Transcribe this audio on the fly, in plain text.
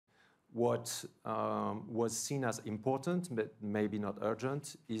what was seen as important, but maybe not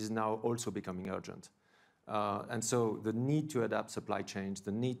urgent, is now also becoming urgent. And so the need to adapt supply chains,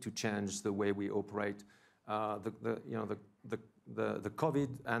 the need to change the way we operate, the COVID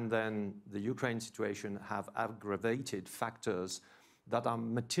and then the Ukraine situation have aggravated factors that are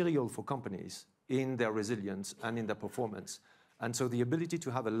material for companies in their resilience and in their performance. And so the ability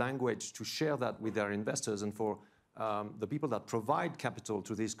to have a language to share that with their investors and for the people that provide capital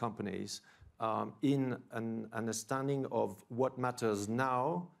to these companies in an understanding of what matters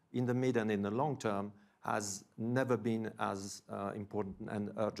now in the mid and in the long term has never been as important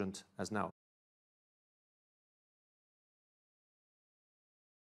and urgent as now.